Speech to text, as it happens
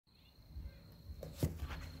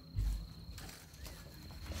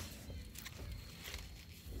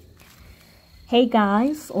Hey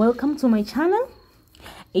guys, welcome to my channel.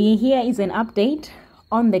 Here is an update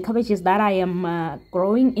on the cabbages that I am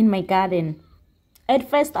growing in my garden. At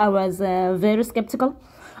first I was very skeptical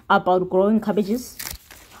about growing cabbages,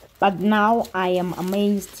 but now I am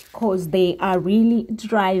amazed because they are really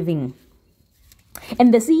thriving.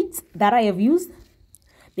 And the seeds that I have used,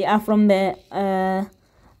 they are from the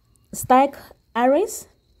stack arrays.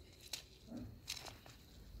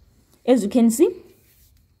 As you can see,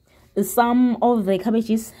 some of the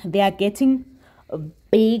cabbages, they are getting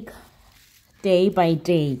big day by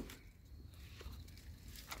day.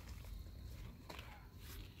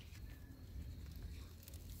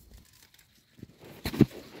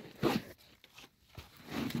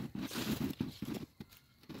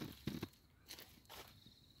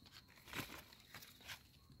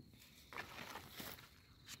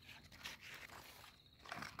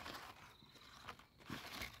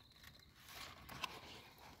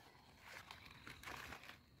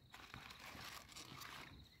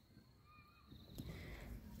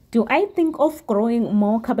 Do I think of growing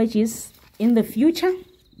more cabbages in the future?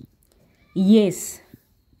 Yes,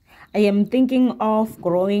 I am thinking of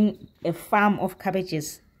growing a farm of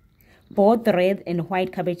cabbages, both red and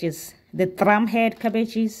white cabbages, the drumhead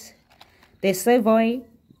cabbages, the Savoy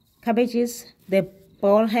cabbages, the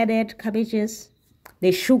ball-headed cabbages,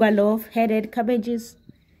 the sugarloaf-headed cabbages,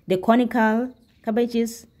 the conical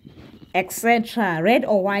cabbages, etc. Red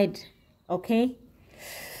or white, okay?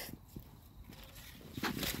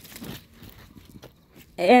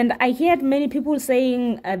 And I heard many people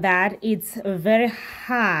saying that it's very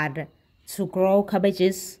hard to grow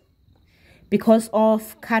cabbages because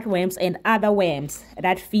of cutworms and other worms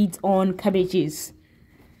that feed on cabbages.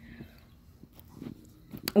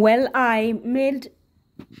 Well, I made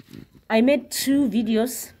 2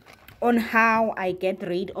 videos on how I get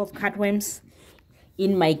rid of cutworms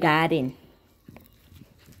in my garden.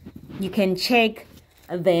 You can check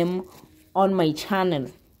them on my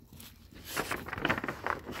channel.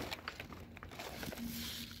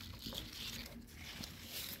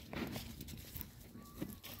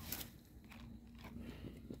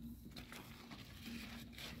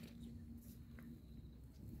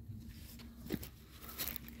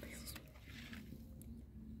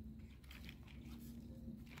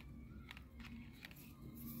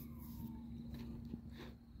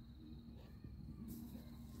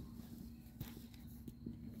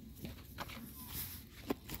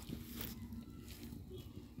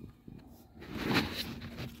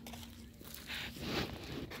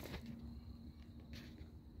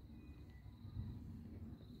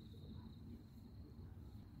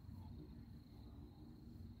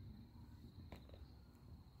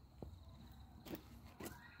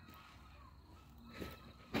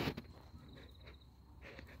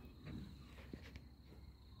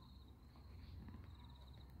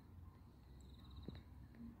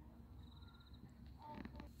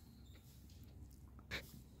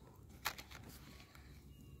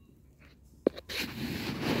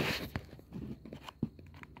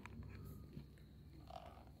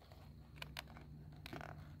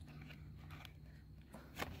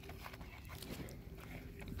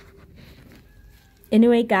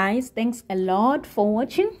 Anyway guys, thanks a lot for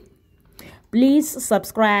watching. Please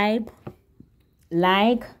subscribe,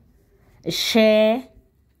 like, share,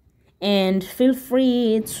 and feel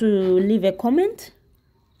free to leave a comment.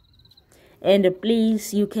 And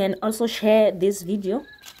please, you can also share this video.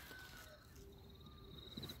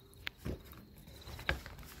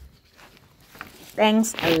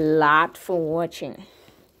 Thanks a lot for watching.